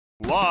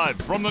Live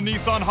from the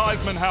Nissan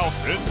Heisman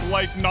House, it's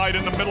late night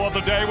in the middle of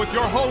the day with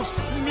your host,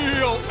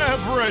 Neil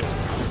Everett.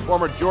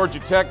 Former Georgia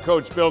Tech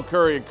coach Bill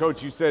Curry. And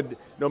Coach, you said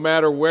no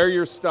matter where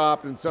you're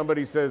stopped and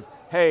somebody says,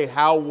 hey,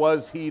 how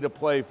was he to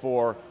play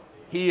for?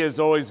 He is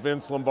always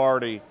Vince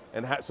Lombardi.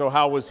 And so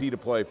how was he to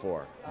play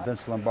for?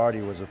 Vince Lombardi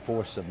was a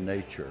force of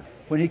nature.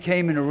 When he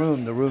came in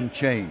the room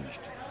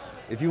changed.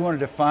 If you want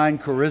to define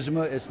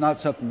charisma, it's not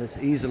something that's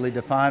easily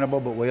definable,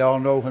 but we all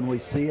know when we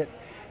see it.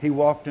 He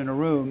walked in a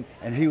room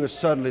and he was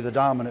suddenly the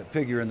dominant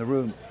figure in the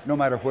room, no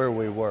matter where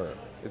we were.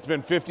 It's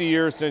been 50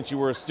 years since you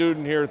were a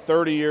student here,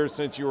 30 years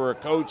since you were a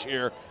coach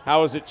here.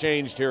 How has it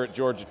changed here at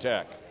Georgia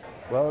Tech?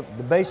 Well,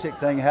 the basic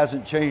thing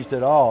hasn't changed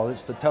at all.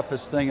 It's the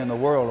toughest thing in the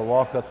world to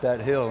walk up that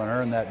hill and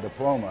earn that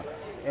diploma.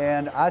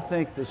 And I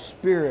think the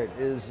spirit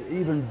is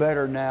even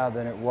better now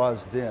than it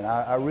was then.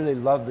 I really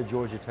love the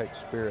Georgia Tech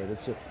spirit.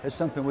 It's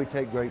something we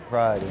take great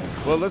pride in.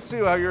 Well, let's see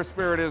how your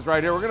spirit is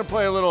right here. We're going to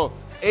play a little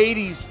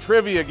 80s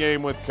trivia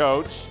game with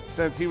Coach,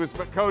 since he was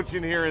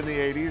coaching here in the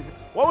 80s.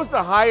 What was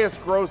the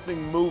highest grossing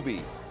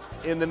movie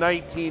in the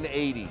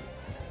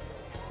 1980s?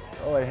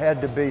 Oh, it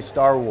had to be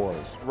Star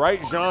Wars. Right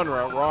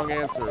genre, wrong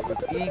answer. It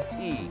was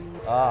E.T.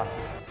 Ah.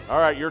 All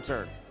right, your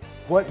turn.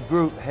 What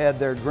group had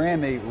their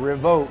Grammy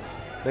revoked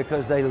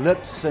because they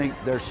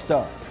lip-synced their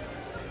stuff?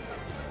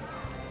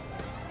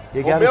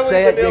 You gotta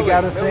say it. You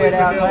gotta say it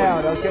out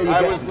loud. Okay.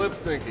 I was lip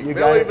syncing.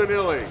 Milli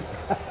Vanilli.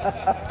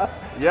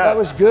 Yes. That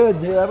was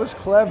good. Yeah, that was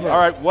clever. All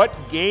right. What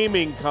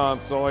gaming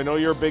console? I know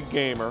you're a big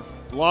gamer.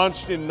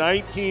 Launched in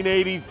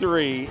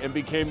 1983 and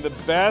became the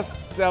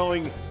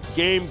best-selling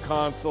game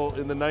console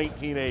in the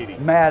 1980s.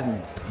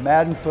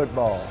 Madden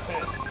football.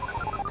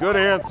 Good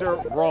answer.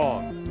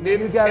 Wrong. Nintendo.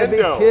 You gotta be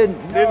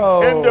kidding.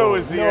 No, Nintendo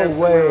is the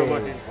answer way. we were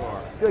looking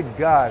for. Good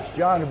gosh,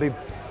 John would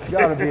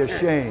be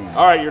ashamed.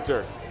 All right, your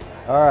turn.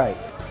 All right.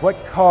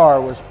 What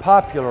car was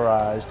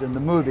popularized in the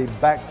movie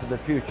Back to the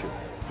Future?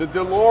 The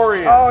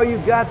DeLorean. Oh, you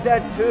got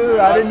that too.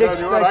 I didn't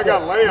expect that. I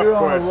got layup You're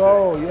on question. a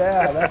roll.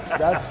 Yeah,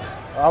 that's.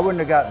 I wouldn't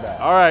have got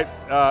that. All right,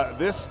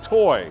 this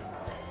toy,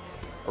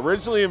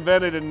 originally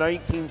invented in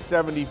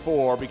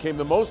 1974, became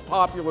the most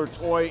popular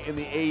toy in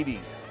the 80s.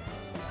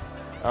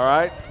 All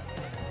right.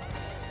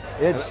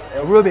 It's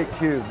a Rubik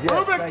Cube. Yes,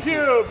 Rubik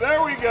Cube.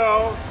 There we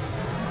go.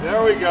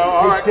 There we go.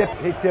 All right.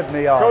 He tipped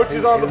me off. Coach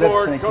is on the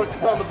board. Coach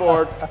is on the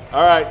board.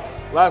 All right.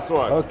 Last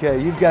one.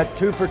 Okay, you've got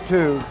 2 for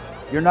 2.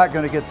 You're not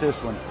going to get this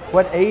one.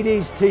 What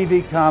 80s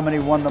TV comedy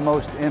won the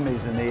most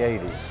Emmys in the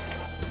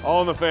 80s?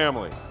 All in the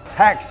Family.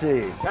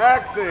 Taxi.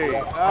 Taxi.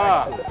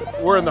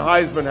 We're in the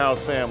Heisman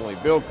House family.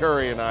 Bill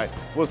Curry and I.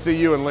 We'll see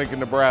you in Lincoln,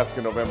 Nebraska,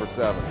 November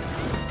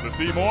 7th. To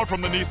see more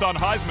from the Nissan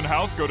Heisman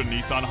House, go to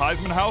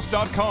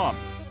nissanheismanhouse.com.